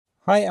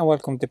Hi and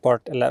welcome to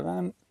part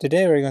 11.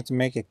 Today we're going to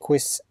make a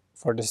quiz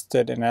for the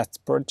StudyNet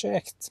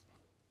project.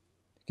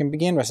 You can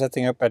begin by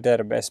setting up a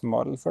database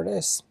model for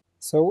this.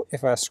 So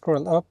if I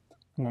scroll up,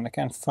 and then I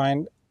can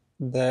find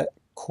the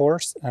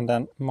course and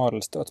then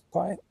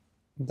models.py.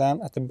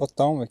 Then at the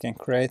bottom we can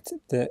create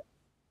the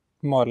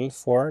model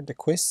for the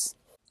quiz.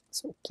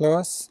 So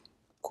class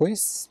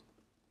quiz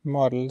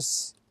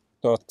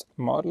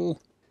models.model.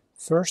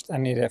 First I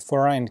need a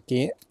foreign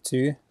key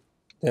to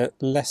the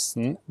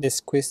lesson this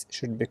quiz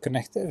should be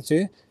connected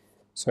to.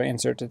 So I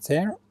insert it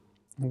here,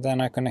 and then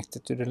I connect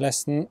it to the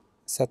lesson,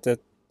 set the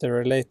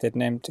related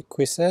name to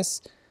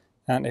quizzes,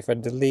 and if I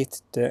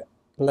delete the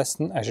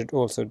lesson, I should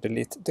also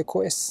delete the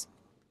quiz.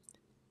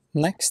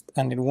 Next,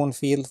 I need one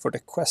field for the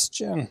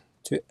question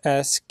to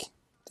ask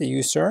the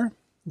user.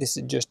 This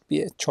would just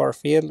be a char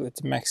field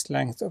with a max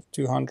length of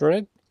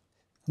 200.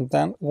 And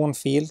then one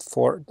field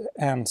for the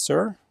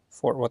answer,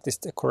 for what is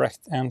the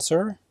correct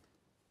answer.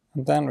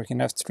 And then we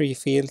can have three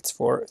fields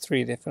for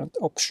three different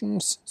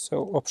options.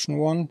 So option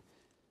 1,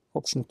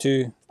 option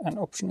 2, and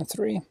option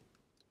 3.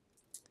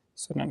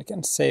 So then I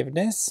can save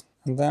this.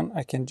 And then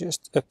I can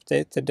just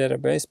update the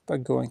database by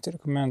going to the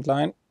command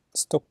line,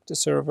 stop the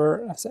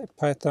server, and say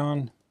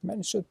python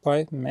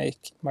manage.py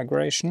make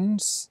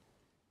migrations.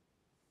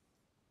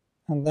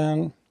 And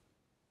then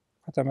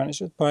python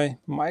manage.py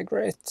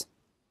migrate.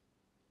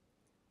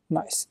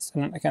 Nice. So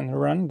then I can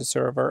run the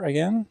server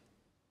again.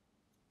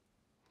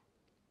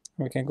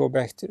 We can go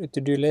back to the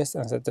to-do list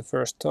and set the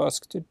first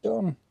task to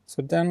done.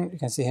 So then you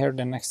can see here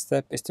the next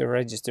step is to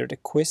register the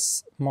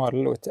quiz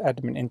model with the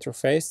admin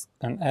interface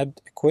and add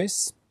a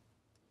quiz.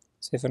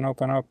 So if I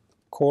open up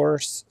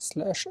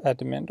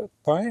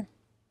course/admin.py,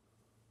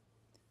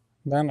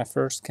 then I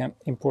first can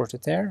import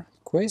it here,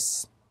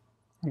 quiz,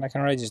 and I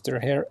can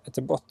register here at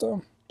the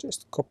bottom.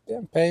 Just copy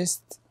and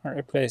paste and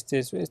replace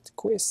this with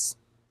quiz.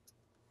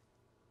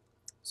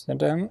 So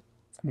then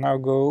if I now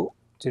go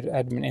to the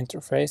admin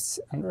interface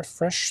and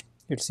refresh,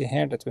 you'll see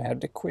here that we have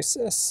the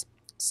quizzes.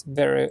 It's a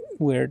very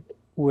weird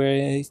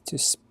way to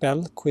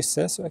spell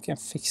quizzes, so I can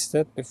fix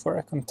that before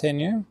I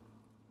continue.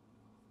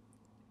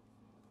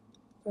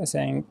 By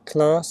saying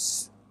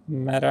class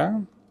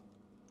meta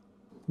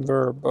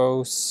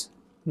verbose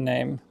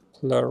name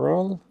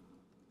plural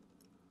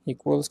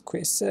equals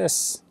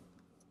quizzes.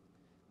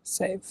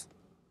 Save.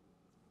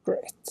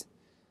 Great.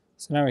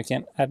 So now we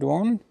can add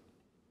one.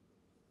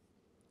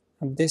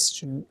 And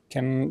this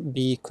can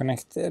be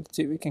connected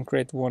to, we can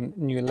create one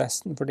new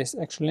lesson for this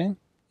actually,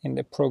 in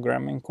the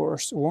programming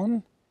course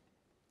 1.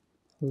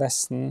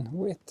 Lesson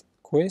with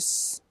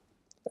quiz,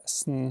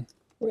 lesson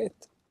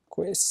with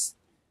quiz.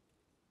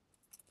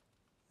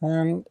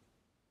 And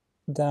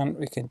then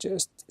we can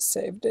just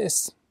save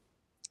this.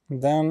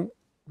 And then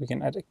we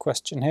can add a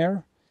question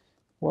here.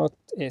 What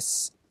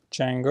is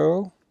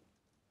Django?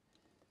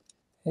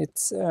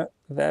 It's a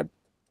web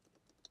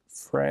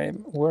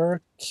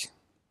framework.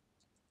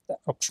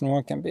 Option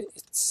 1 can be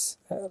its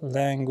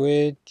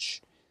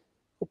language,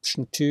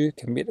 option 2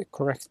 can be the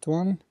correct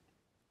one,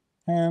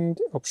 and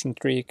option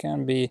 3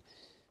 can be,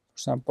 for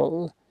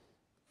example,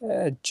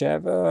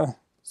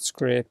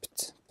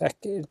 JavaScript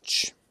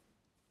package.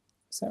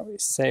 So we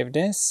save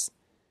this,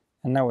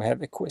 and now we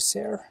have a quiz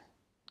here.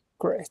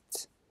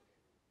 Great.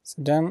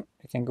 So then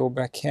we can go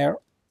back here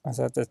and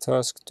set the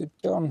task to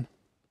done.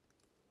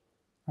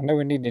 And then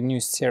we need a new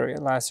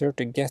serializer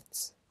to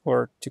get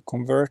or to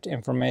convert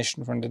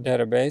information from the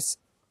database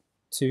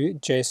to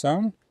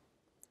JSON.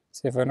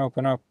 So if I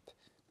open up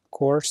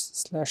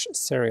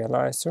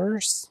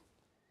course/serializers,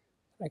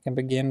 I can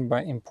begin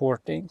by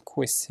importing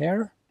quiz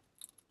here.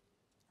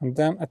 And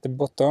then at the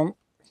bottom,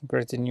 we can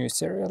create a new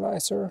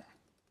serializer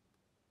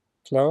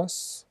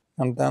class,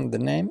 and then the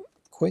name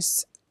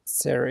quiz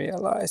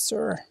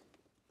serializer.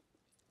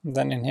 And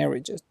then in here we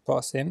just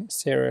pass in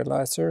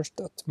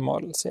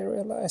serializers.model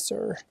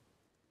serializer.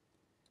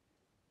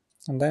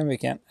 And then we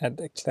can add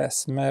a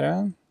class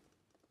meta,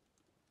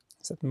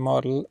 set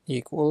model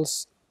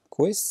equals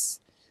quiz,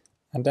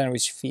 and then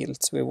which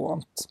fields we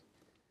want.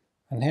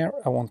 And here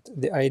I want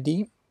the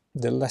ID,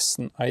 the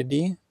lesson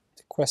ID,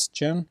 the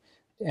question,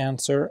 the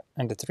answer,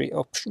 and the three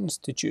options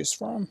to choose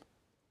from.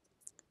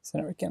 So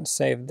now we can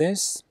save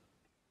this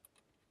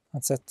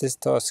and set this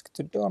task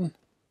to done.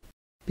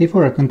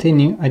 Before I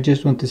continue, I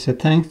just want to say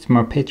thanks to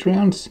my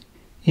Patreons.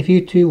 If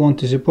you too want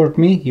to support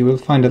me, you will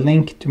find a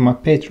link to my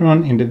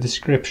Patreon in the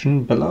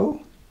description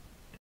below.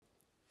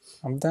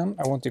 And then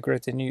I want to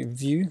create a new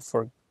view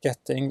for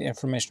getting the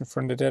information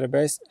from the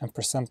database and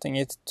presenting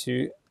it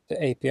to the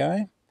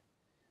API.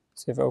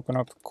 So if I open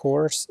up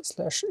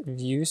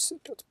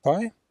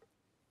course/views.py,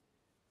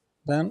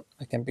 then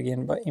I can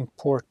begin by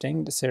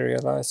importing the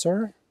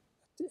serializer at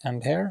the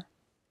end here.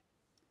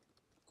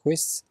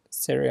 Quiz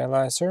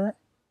serializer.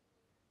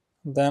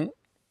 Then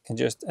I can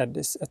just add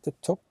this at the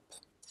top.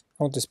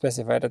 I want to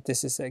specify that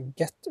this is a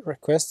GET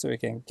request, so we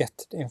can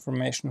get the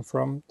information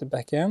from the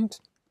backend.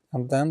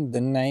 And then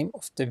the name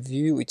of the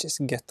view, which is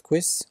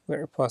getQuiz,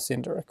 where I pass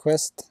in the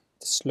request,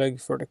 the slug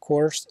for the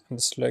course, and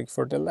the slug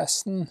for the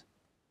lesson.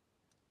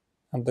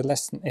 And the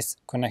lesson is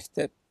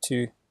connected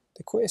to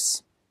the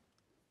quiz.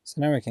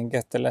 So now we can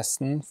get the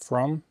lesson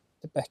from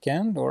the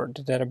backend or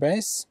the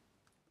database,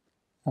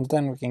 and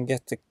then we can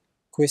get the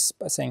quiz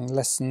by saying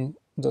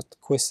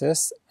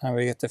lesson.quizzes, and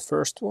we get the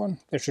first one.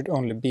 There should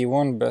only be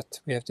one,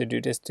 but we have to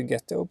do this to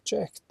get the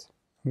object.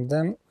 And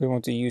then we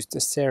want to use the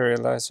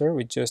serializer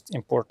we just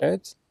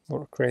imported,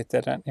 or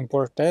created and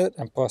imported,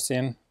 and pass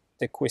in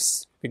the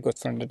quiz we got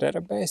from the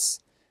database.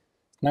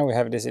 Now we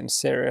have this in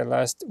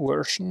serialized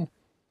version.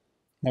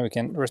 Now we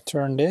can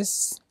return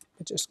this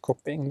by just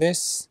copying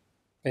this,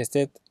 paste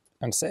it,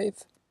 and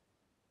save.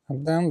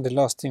 And then the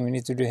last thing we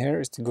need to do here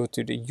is to go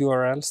to the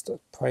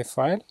urls.py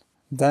file.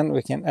 Then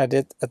we can add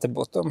it at the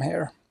bottom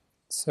here.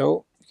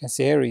 So you can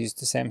see here we use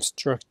the same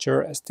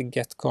structure as the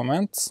get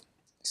comments,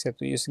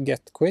 except we use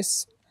get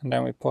quiz, and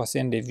then we pass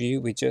in the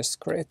view we just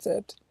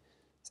created.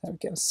 So we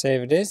can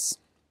save this,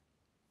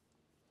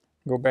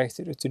 go back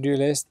to the to-do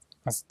list,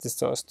 and set this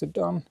task to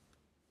done.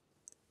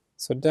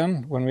 So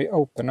then when we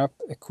open up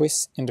a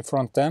quiz in the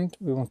front end,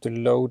 we want to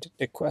load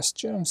the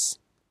questions.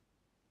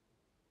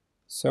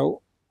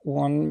 So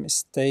one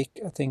mistake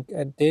I think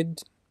I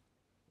did,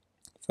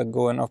 if I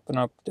go and open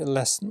up the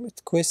lesson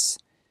with quiz,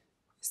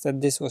 is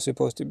that this was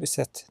supposed to be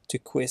set to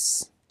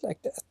quiz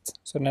like that.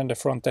 So then the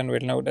front end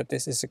will know that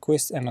this is a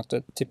quiz and not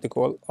a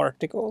typical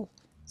article.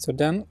 So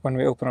then when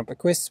we open up a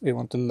quiz, we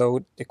want to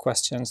load the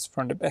questions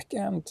from the back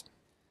end.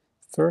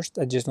 First,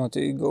 I just want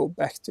to go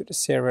back to the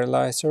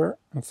serializer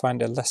and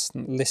find the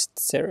lesson list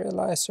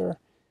serializer,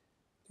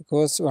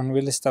 because when we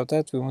list out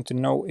that, we want to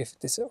know if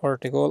it is an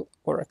article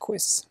or a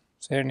quiz.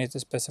 So here I need to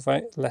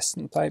specify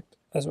lesson type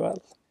as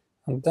well.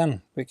 And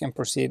then we can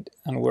proceed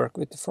and work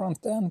with the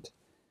front end.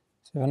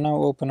 So I now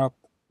open up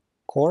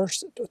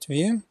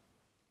course.vue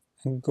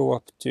and go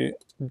up to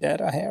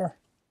data here.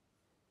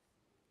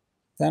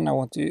 Then I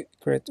want to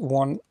create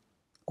one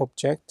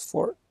object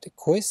for the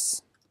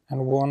quiz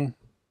and one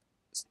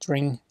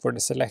string for the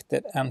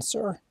selected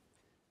answer.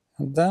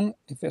 And then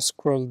if I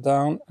scroll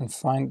down and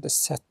find the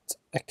set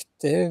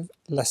active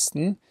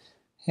lesson,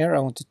 here I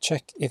want to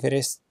check if it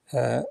is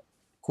a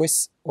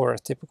quiz or a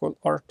typical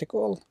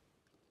article.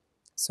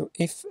 So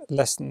if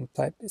lesson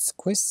type is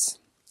quiz,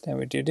 then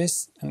we do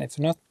this, and if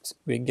not,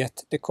 we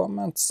get the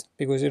comments,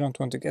 because you don't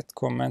want to get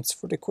comments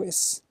for the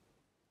quiz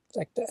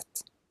like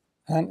that.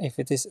 And if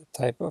it is a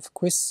type of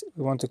quiz,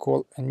 we want to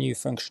call a new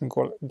function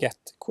called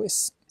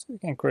getQuiz. So we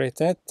can create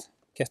that,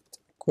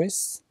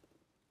 getQuiz.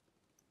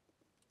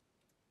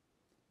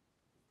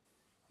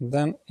 And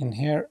then in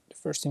here, the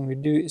first thing we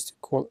do is to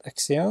call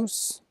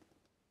Axios.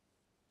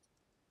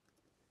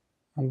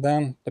 And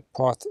then the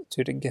path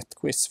to the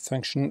getQuiz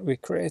function we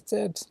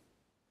created.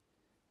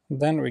 And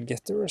then we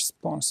get the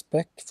response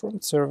back from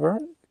the server.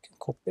 We can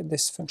copy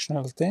this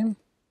functionality.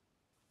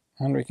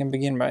 And we can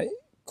begin by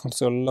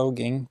console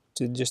logging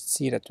to just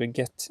see that we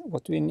get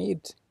what we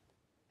need.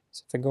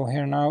 So if I go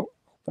here now,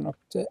 open up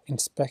the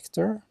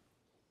inspector,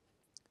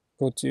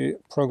 go to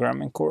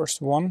programming course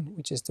 1,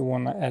 which is the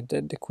one I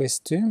added the quiz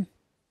to.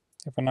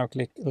 If I now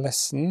click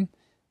lesson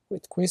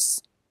with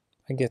quiz,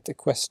 I get the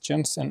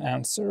questions and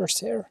answers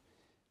here.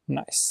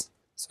 Nice.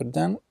 So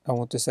then I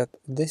want to set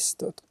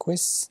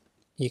this.quiz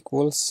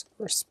equals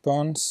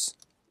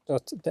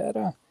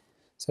response.data.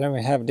 So then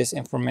we have this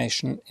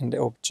information in the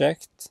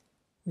object,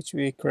 which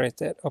we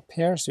created up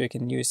here, so we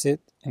can use it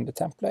in the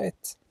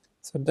template.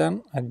 So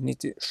then I need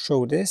to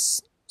show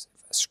this. So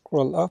if I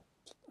scroll up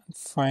and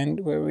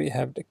find where we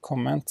have the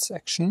comment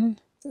section,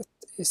 that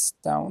is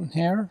down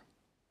here.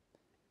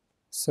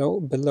 So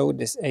below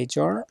this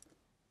HR,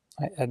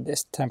 I add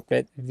this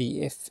template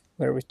vif,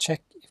 where we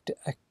check if the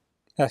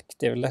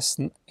active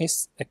lesson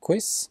is a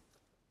quiz.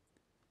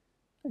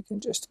 I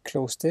can just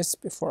close this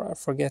before I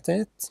forget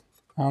it.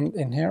 And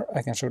in here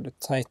I can show the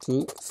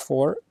title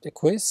for the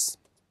quiz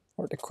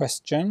or the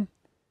question.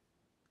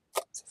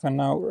 So if I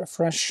now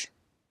refresh,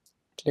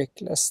 click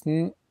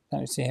lesson,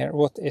 then you see here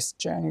what is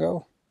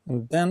Django.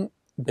 And then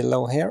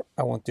below here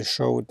I want to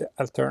show the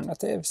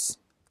alternatives.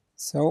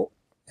 So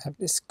I have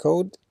this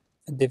code,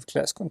 a div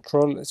class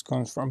control that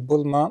comes from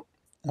Bulma,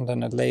 and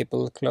then a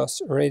label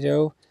class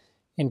radio,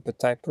 input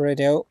type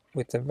radio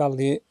with the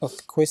value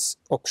of quiz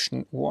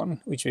option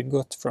 1, which we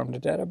got from the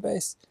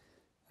database.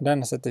 And then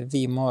I set the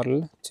v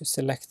model to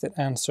selected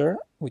answer,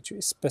 which we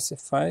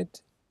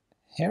specified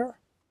here.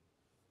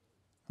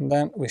 And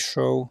then we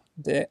show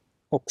the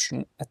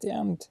option at the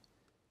end.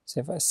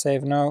 So if I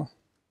save now,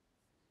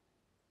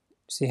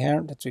 see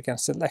here that we can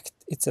select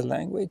it's a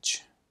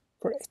language.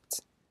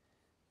 Great.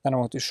 Then I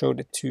want to show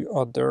the two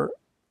other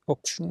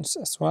options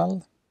as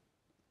well.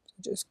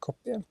 So just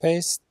copy and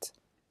paste.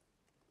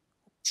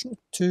 Option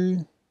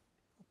 2,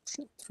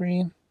 option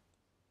 3,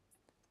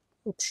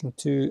 option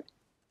 2,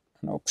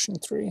 and option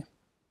 3.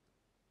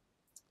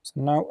 So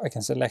now I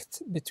can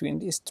select between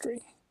these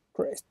three.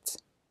 Great.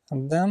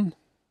 And then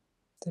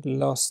the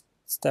last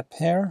step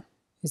here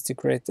is to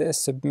create a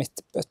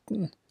submit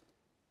button.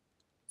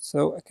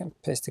 So I can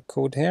paste the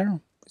code here.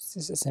 This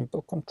is a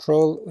simple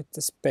control with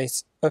the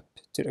space up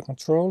to the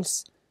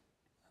controls,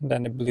 and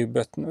then a blue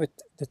button with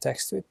the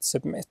text with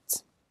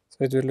submit. So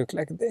it will look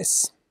like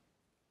this.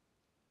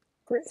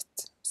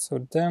 Great.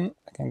 So then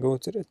I can go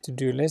to the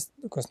to-do list,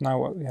 because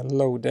now we have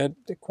loaded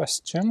the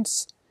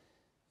questions.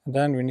 And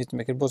then we need to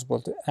make it possible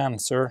to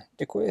answer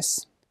the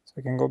quiz. So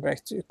I can go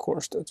back to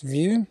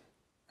course.view,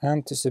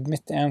 and to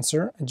submit the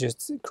answer, I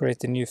just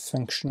create a new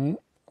function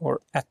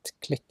or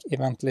 @click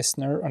event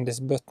listener on this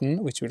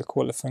button, which will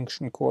call a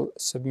function called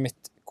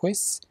submit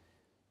quiz.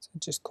 So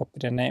just copy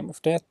the name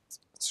of that,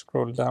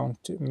 scroll down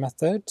to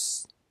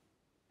methods,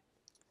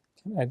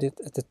 can edit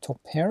at the top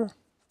here.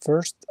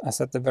 First, I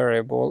set a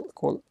variable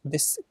called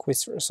this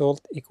quiz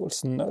result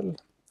equals null.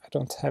 I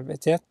don't have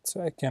it yet,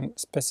 so I can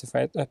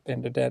specify it up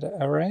in the data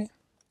array.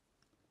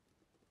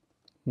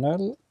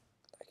 Null,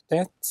 like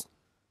that.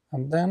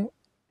 And then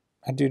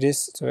I do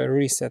this, so I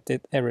reset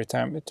it every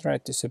time I try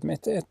to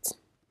submit it.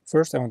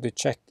 First, I want to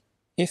check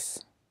if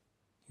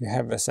you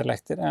have a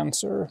selected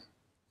answer,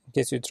 in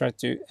case you try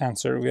to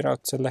answer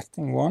without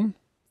selecting one.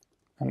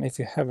 And if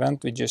you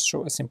haven't, we just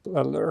show a simple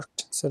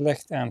alert.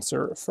 Select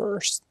answer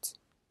first.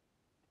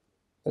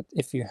 But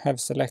if you have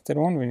selected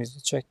one, we need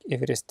to check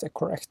if it is the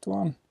correct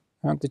one.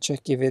 And to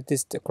check if it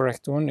is the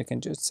correct one, you can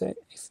just say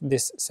if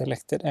this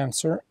selected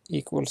answer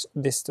equals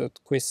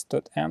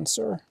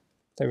this.quiz.answer.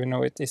 Then we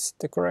know it is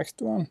the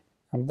correct one.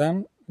 And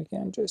then we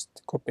can just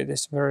copy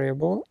this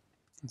variable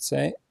and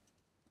say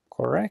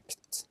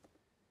correct.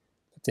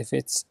 But if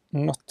it's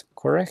not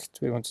correct,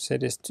 we want to say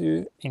this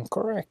to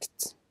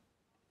incorrect.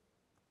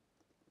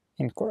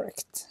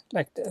 Incorrect,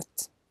 like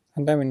that.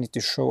 And then we need to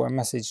show a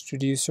message to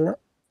the user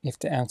if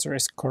the answer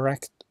is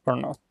correct or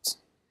not.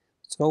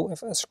 So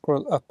if I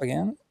scroll up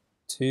again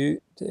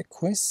to the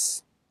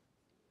quiz,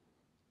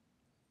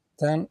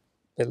 then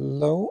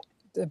below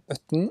the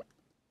button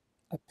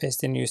I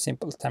paste a new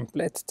simple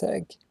template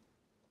tag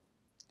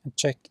and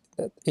check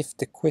that if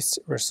the quiz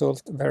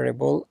result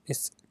variable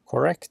is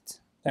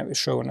correct, then we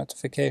show a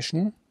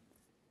notification.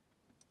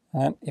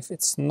 And if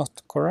it's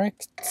not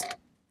correct,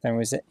 then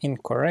we say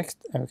incorrect,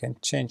 and we can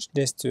change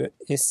this to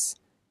is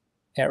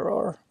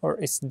error or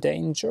is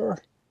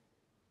danger.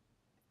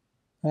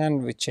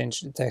 And we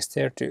change the text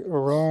here to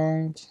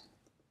wrong.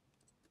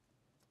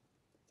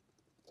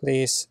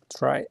 Please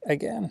try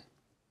again.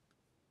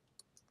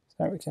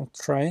 So we can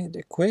try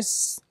the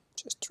quiz,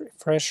 just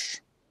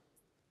refresh,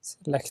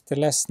 select the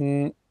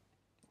lesson,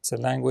 it's a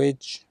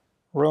language,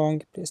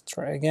 wrong, please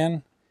try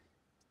again.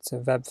 It's a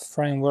web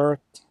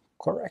framework,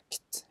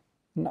 correct,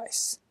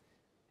 nice.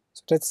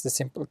 So that's the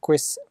simple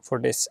quiz for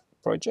this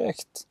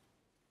project.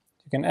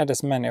 You can add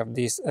as many of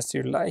these as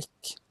you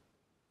like.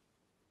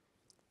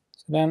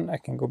 So then I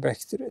can go back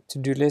to the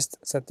to-do list,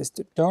 set this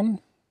to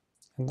done.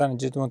 And then I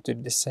just want to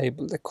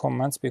disable the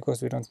comments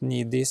because we don't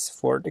need this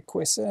for the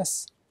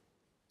quizzes.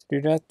 To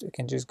do that, we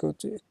can just go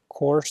to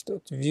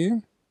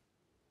course.view.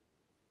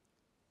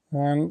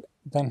 And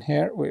then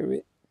here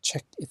we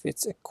check if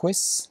it's a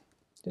quiz.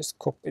 Just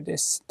copy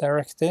this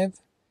directive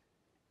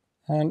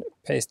and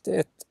paste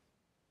it.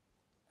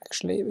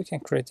 Actually, we can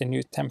create a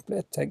new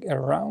template tag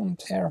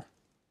around here.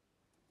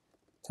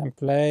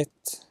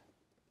 Template.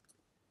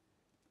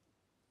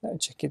 Now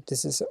check if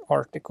this is an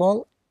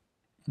article.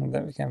 And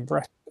then we can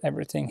wrap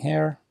everything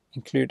here,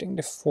 including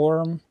the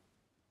form.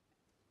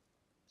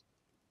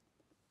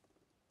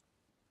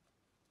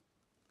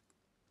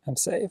 And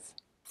save.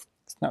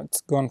 Now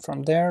it's gone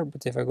from there,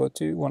 but if I go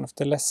to one of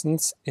the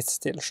lessons, it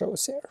still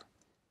shows here.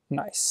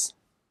 Nice.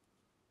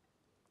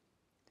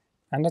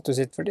 And that was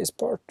it for this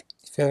part.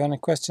 If you have any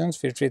questions,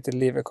 feel free to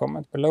leave a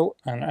comment below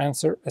and I'll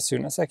answer as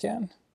soon as I can.